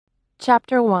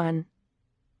Chapter 1.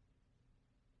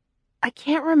 I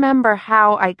can't remember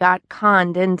how I got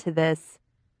conned into this.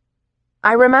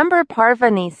 I remember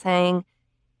Parvani saying,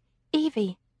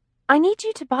 "Evie, I need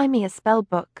you to buy me a spell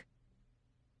book."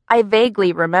 I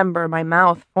vaguely remember my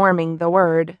mouth forming the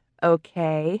word,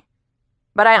 okay,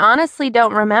 but I honestly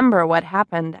don't remember what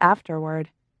happened afterward.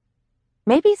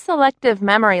 Maybe selective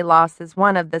memory loss is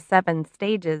one of the 7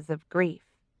 stages of grief.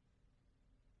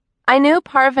 I knew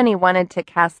Parvani wanted to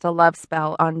cast a love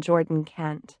spell on Jordan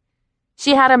Kent.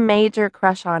 She had a major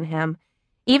crush on him,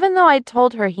 even though I'd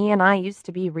told her he and I used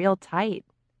to be real tight.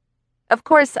 Of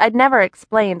course, I'd never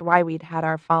explained why we'd had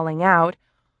our falling out,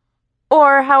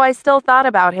 or how I still thought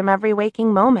about him every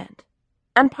waking moment.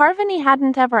 And Parvani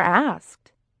hadn't ever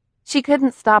asked. She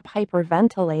couldn't stop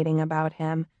hyperventilating about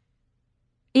him.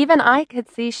 Even I could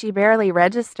see she barely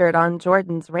registered on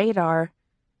Jordan's radar.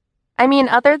 I mean,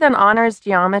 other than honors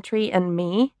geometry and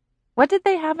me, what did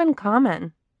they have in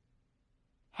common?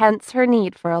 Hence her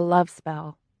need for a love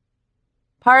spell.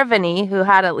 Parvani, who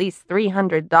had at least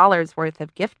 $300 worth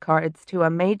of gift cards to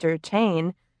a major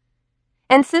chain,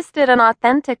 insisted an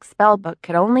authentic spellbook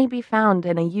could only be found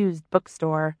in a used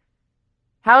bookstore.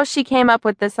 How she came up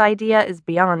with this idea is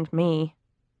beyond me.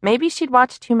 Maybe she'd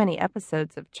watched too many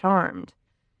episodes of Charmed.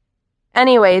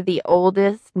 Anyway, the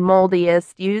oldest,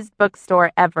 moldiest used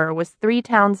bookstore ever was 3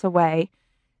 towns away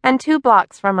and 2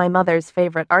 blocks from my mother's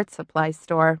favorite art supply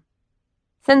store.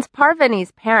 Since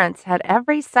Parvani's parents had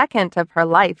every second of her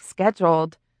life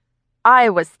scheduled, I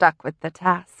was stuck with the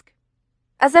task.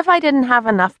 As if I didn't have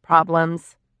enough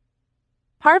problems.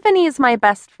 Parvani is my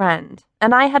best friend,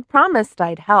 and I had promised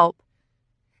I'd help.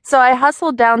 So I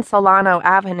hustled down Solano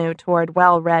Avenue toward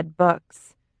well-read books.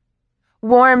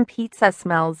 Warm pizza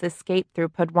smells escaped through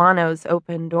Paduano's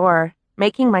open door,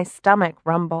 making my stomach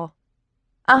rumble.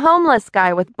 A homeless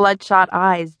guy with bloodshot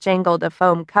eyes jangled a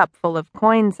foam cup full of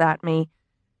coins at me.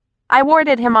 I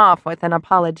warded him off with an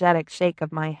apologetic shake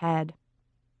of my head.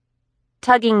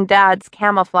 Tugging Dad's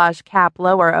camouflage cap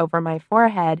lower over my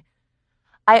forehead,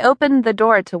 I opened the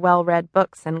door to well-read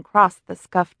books and crossed the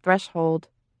scuffed threshold.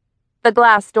 The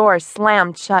glass door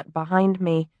slammed shut behind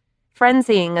me,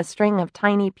 frenzying a string of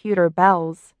tiny pewter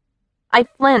bells. I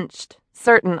flinched,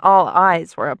 certain all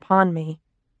eyes were upon me.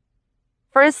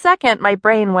 For a second, my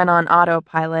brain went on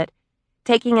autopilot,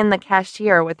 taking in the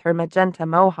cashier with her magenta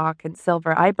mohawk and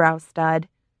silver eyebrow stud.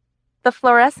 The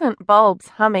fluorescent bulbs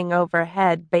humming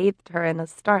overhead bathed her in a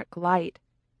stark light.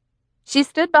 She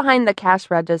stood behind the cash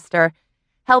register,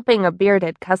 helping a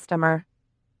bearded customer.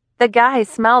 The guy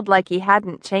smelled like he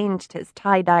hadn't changed his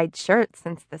tie-dyed shirt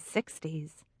since the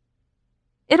 60s.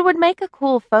 It would make a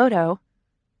cool photo.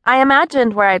 I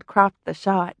imagined where I'd cropped the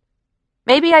shot.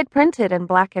 Maybe I'd print it in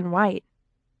black and white.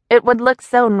 It would look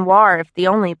so noir if the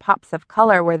only pops of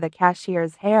color were the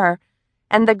cashier's hair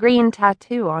and the green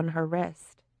tattoo on her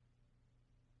wrist.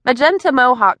 Magenta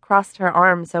mohawk crossed her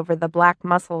arms over the black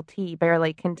muscle tee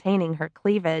barely containing her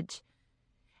cleavage,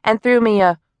 and threw me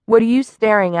a "what are you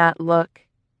staring at" look.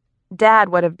 Dad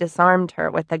would have disarmed her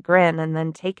with a grin and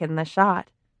then taken the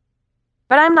shot.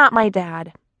 But I'm not my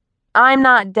dad. I'm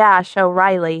not Dash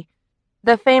O'Reilly,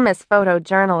 the famous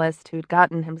photojournalist who'd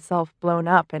gotten himself blown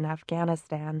up in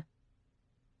Afghanistan.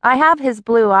 I have his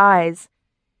blue eyes,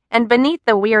 and beneath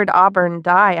the weird auburn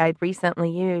dye I'd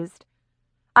recently used,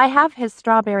 I have his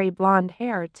strawberry blonde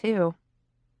hair, too.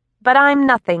 But I'm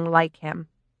nothing like him.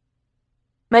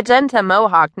 Magenta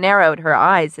mohawk narrowed her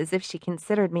eyes as if she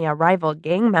considered me a rival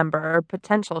gang member or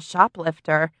potential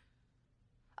shoplifter.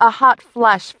 A hot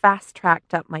flush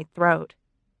fast-tracked up my throat.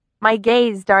 My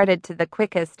gaze darted to the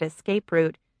quickest escape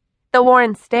route, the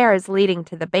worn stairs leading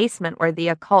to the basement where the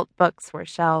occult books were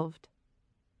shelved.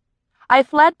 I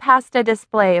fled past a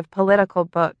display of political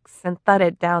books and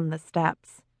thudded down the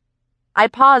steps. I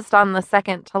paused on the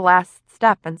second-to-last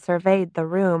step and surveyed the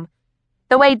room,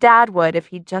 the way Dad would if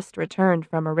he'd just returned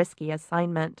from a risky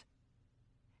assignment.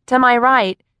 To my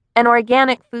right, an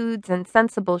organic foods and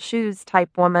sensible shoes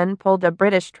type woman pulled a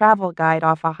British travel guide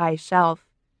off a high shelf.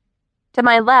 To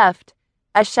my left,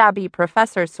 a shabby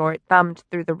professor sort thumbed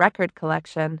through the record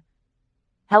collection.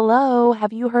 "Hello,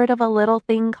 have you heard of a little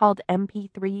thing called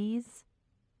MP3s?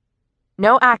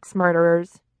 No axe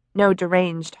murderers, no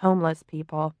deranged homeless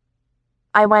people.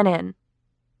 I went in.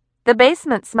 The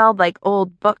basement smelled like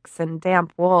old books and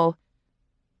damp wool.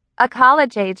 A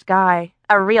college-age guy,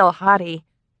 a real hottie,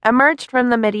 emerged from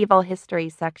the medieval history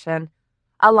section,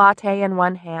 a latte in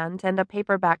one hand and a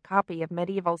paperback copy of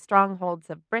Medieval Strongholds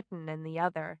of Britain in the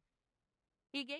other.